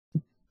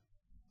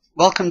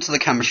Welcome to the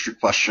chemistry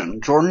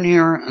question. Jordan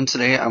here, and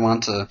today I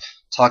want to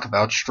talk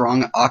about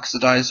strong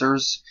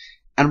oxidizers,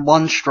 and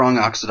one strong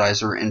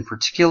oxidizer in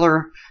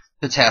particular,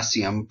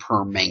 potassium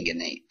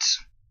permanganate.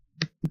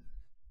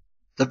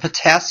 The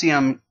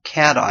potassium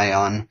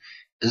cation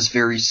is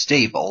very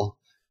stable,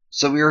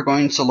 so we are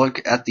going to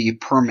look at the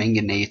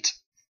permanganate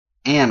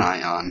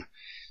anion.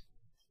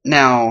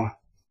 Now,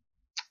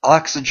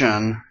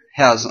 oxygen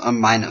has a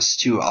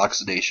 -2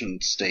 oxidation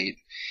state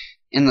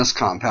in this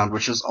compound,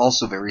 which is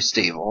also very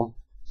stable,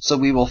 so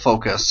we will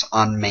focus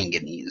on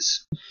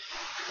manganese.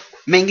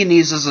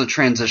 Manganese is a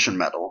transition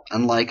metal,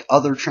 and like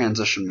other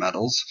transition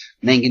metals,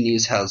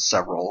 manganese has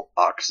several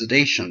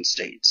oxidation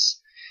states.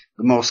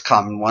 The most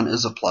common one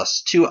is a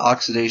 +2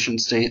 oxidation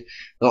state,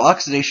 though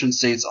oxidation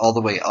states all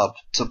the way up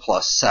to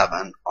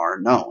 +7 are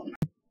known.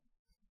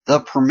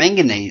 The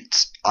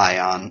permanganate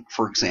ion,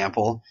 for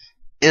example,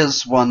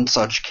 is one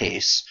such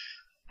case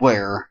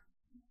where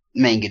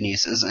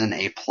manganese is in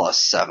a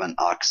 +7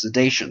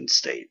 oxidation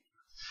state.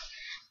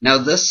 Now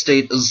this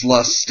state is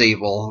less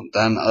stable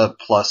than a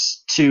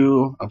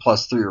 +2, a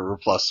 +3, or a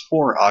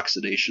 +4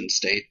 oxidation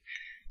state.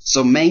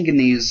 So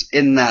manganese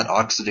in that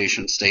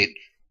oxidation state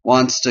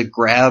wants to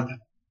grab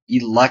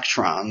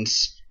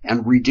electrons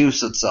and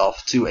reduce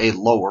itself to a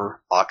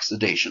lower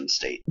oxidation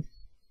state.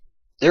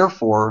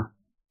 Therefore,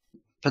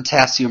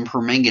 potassium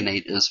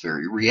permanganate is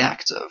very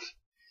reactive.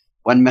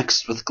 When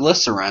mixed with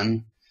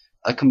glycerin,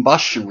 a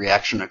combustion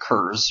reaction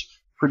occurs,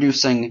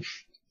 producing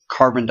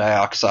carbon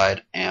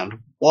dioxide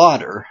and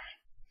water.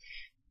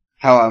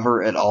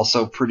 However, it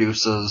also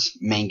produces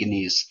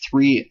manganese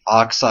 3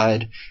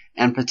 oxide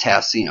and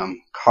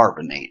potassium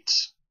carbonate.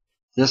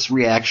 This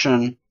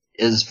reaction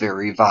is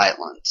very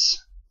violent.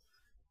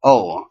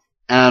 Oh,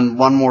 and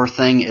one more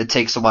thing, it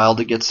takes a while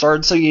to get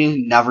started, so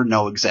you never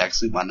know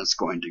exactly when it's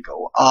going to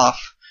go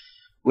off,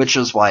 which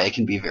is why it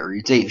can be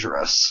very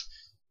dangerous.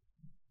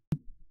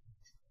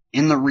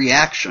 In the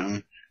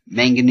reaction,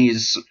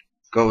 manganese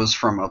goes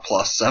from a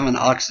 +7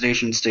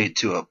 oxidation state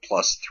to a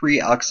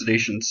 +3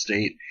 oxidation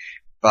state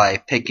by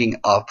picking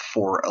up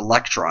 4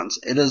 electrons.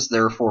 It is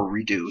therefore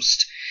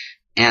reduced,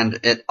 and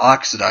it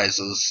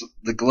oxidizes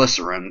the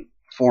glycerin,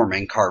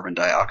 forming carbon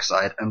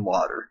dioxide and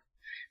water.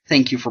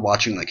 Thank you for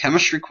watching the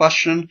chemistry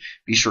question.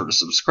 Be sure to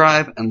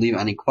subscribe and leave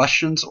any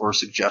questions or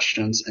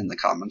suggestions in the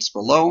comments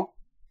below.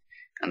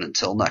 And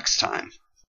until next time.